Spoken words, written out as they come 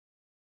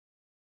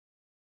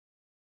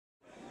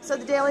So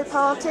the Daily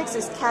Politics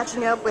is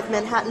catching up with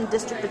Manhattan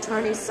District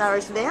Attorney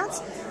Cyrus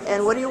Vance.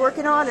 And what are you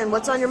working on and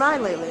what's on your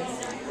mind lately?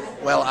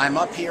 Well, I'm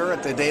up here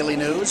at the Daily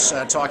News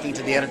talking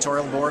to the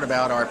editorial board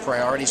about our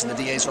priorities in the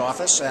DA's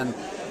office, and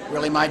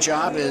really my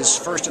job is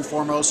first and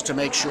foremost to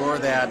make sure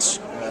that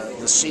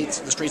the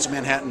streets of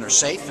Manhattan are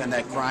safe and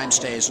that crime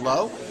stays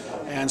low.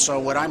 And so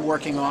what I'm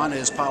working on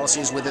is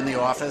policies within the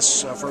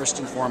office, first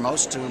and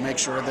foremost, to make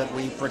sure that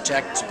we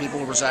protect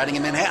people residing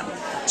in Manhattan.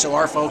 So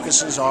our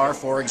focuses are,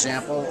 for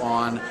example,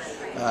 on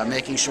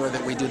making sure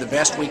that we do the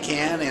best we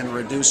can in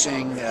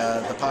reducing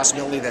the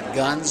possibility that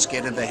guns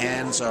get into the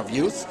hands of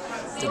youth,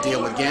 to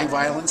deal with gang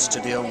violence,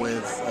 to deal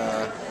with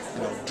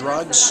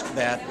drugs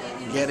that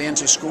get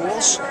into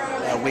schools.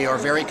 We are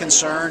very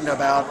concerned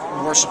about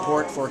more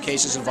support for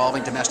cases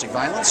involving domestic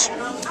violence,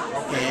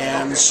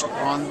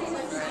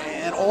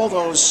 and all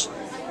those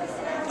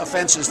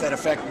offenses that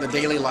affect the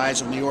daily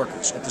lives of New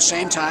Yorkers. At the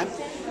same time,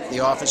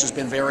 the office has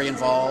been very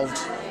involved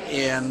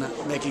in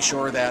making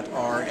sure that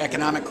our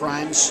economic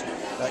crimes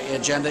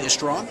agenda is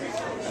strong.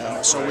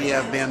 So we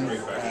have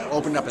been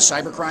opened up a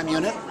cybercrime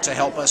unit to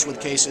help us with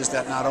cases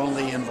that not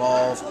only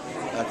involve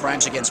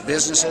crimes against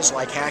businesses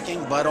like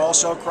hacking, but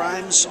also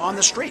crimes on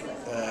the street.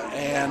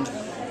 And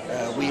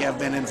we have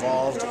been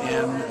involved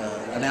in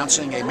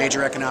announcing a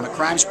major economic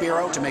crimes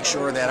bureau to make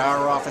sure that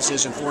our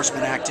office's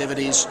enforcement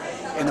activities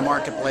in the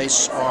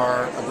marketplace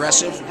are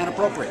aggressive and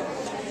appropriate.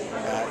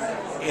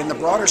 In the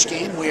broader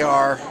scheme, we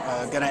are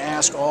going to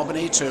ask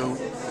Albany to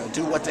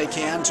do what they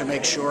can to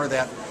make sure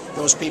that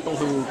those people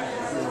who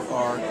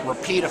are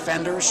repeat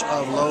offenders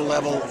of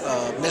low-level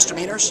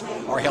misdemeanors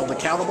are held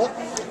accountable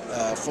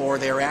for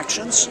their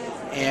actions,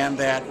 and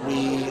that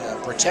we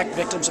protect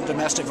victims of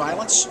domestic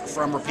violence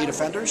from repeat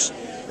offenders,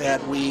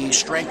 that we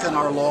strengthen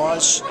our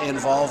laws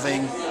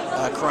involving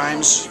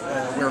crimes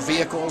where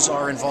vehicles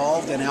are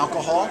involved in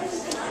alcohol,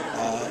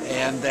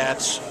 and that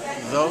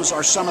those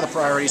are some of the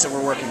priorities that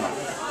we're working on.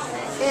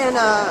 And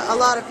a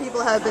lot of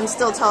people have been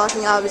still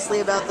talking, obviously,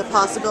 about the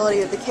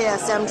possibility of the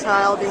KSM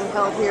trial being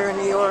held here in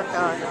New York.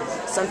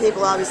 Some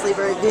people obviously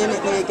very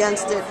vehemently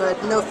against it,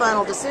 but no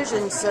final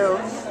decision. So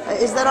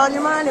is that on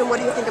your mind, and what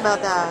do you think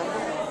about that?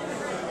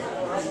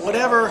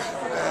 Whatever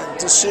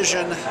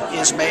decision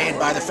is made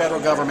by the federal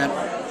government,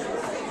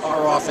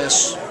 our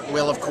office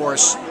will, of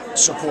course,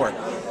 support.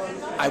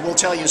 I will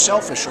tell you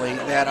selfishly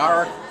that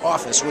our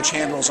office, which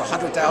handles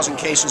 100,000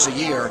 cases a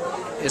year,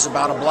 is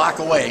about a block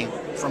away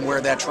from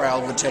where that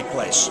trial would take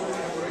place.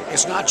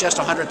 It's not just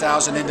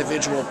 100,000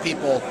 individual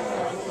people,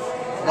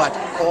 but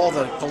all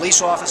the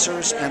police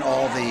officers and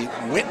all the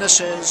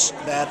witnesses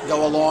that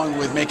go along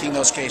with making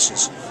those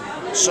cases.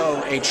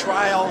 So a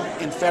trial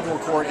in federal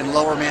court in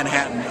Lower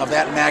Manhattan of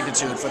that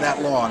magnitude for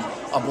that long,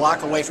 a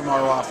block away from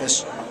our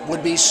office,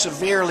 would be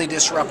severely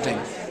disrupting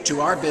to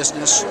our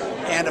business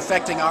and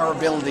affecting our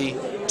ability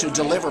to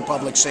deliver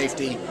public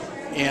safety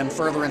in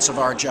furtherance of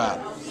our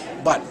job.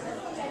 But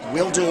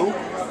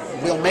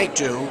we'll make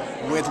do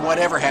with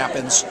whatever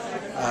happens.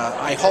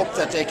 I hope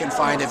that they can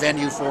find a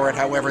venue for it,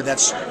 however,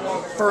 that's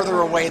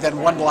further away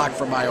than 1 block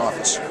from my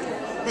office.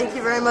 Thank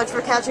you very much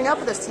for catching up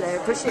with us today. I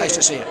appreciate it. Nice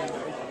to see you.